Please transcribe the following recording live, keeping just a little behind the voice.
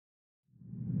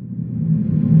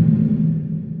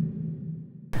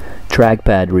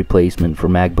trackpad replacement for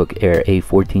MacBook Air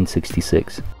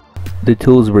A1466. The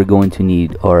tools we're going to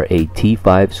need are a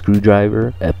T5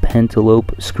 screwdriver, a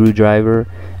PENTALOBE screwdriver,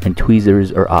 and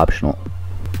tweezers are optional.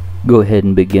 Go ahead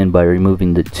and begin by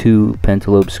removing the 2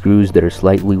 PENTALOBE screws that are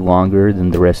slightly longer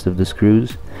than the rest of the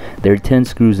screws. There are 10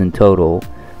 screws in total.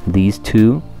 These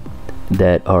 2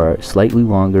 that are slightly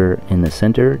longer in the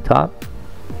center top,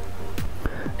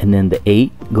 and then the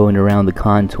 8 going around the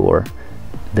contour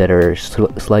that are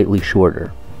slightly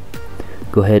shorter.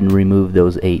 Go ahead and remove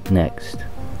those 8 next.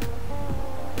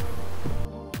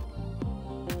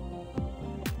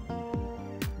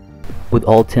 With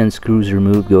all 10 screws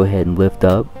removed, go ahead and lift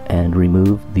up and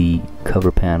remove the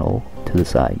cover panel to the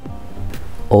side.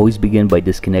 Always begin by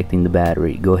disconnecting the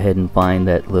battery. Go ahead and find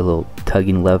that little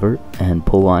tugging lever and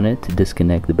pull on it to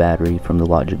disconnect the battery from the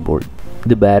logic board.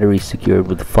 The battery is secured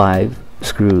with 5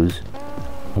 screws,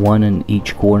 1 in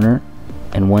each corner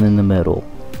and 1 in the middle.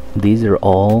 These are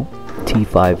all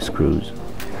T5 screws.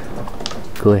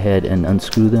 Go ahead and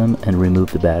unscrew them and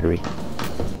remove the battery.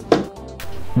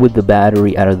 With the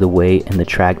battery out of the way and the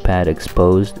trackpad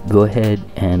exposed, go ahead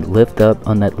and lift up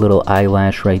on that little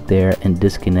eyelash right there and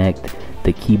disconnect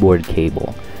the keyboard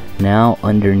cable. Now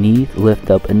underneath,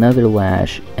 lift up another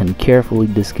lash and carefully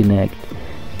disconnect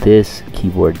this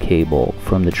keyboard cable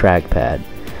from the trackpad.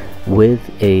 With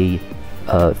a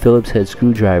Phillips head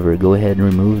screwdriver, go ahead and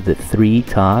remove the 3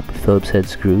 top Phillips head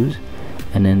screws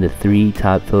and then the 3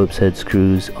 top Phillips head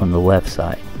screws on the left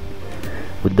side.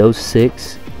 With those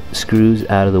 6 screws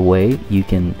out of the way, you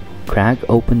can crack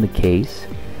open the case,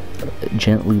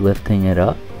 gently lifting it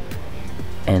up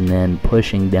and then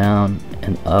pushing down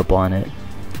and up on it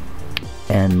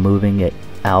and moving it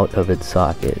out of its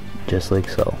socket, just like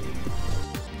so.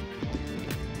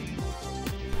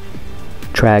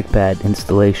 Trackpad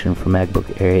installation for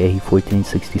MacBook Air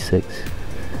A1466.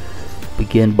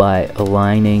 Begin by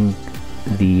aligning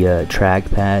the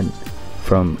trackpad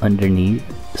from underneath.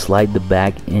 Slide the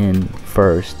back in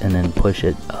first and then push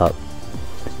it up.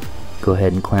 Go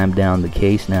ahead and clamp down the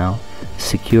case now.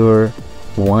 Secure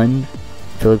 1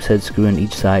 Phillips head screw on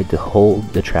each side to hold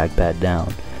the trackpad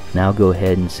down. Now go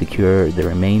ahead and secure the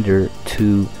remainder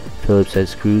 2 Phillips head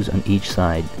screws on each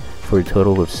side for a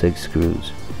total of 6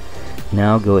 screws.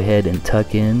 Now go ahead and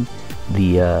tuck in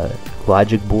the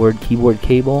logic board keyboard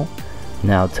cable.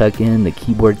 Now tuck in the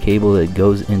keyboard cable that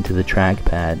goes into the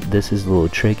trackpad. This is a little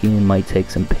tricky and might take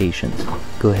some patience.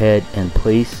 Go ahead and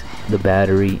place the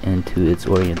battery into its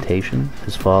orientation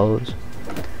as follows.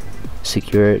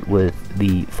 Secure it with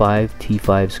the 5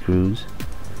 T5 screws,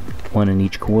 1 in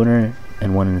each corner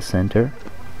and 1 in the center.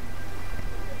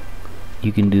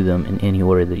 You can do them in any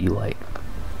order that you like.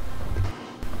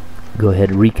 Go ahead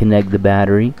and reconnect the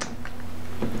battery.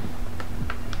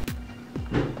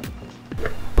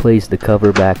 Place the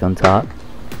cover back on top.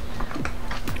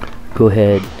 Go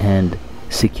ahead and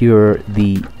secure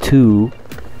the 2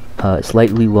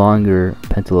 slightly longer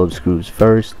PENTALOBE screws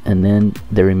first, and then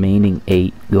the remaining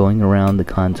 8 going around the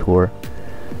contour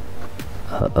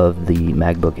of the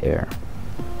MacBook Air.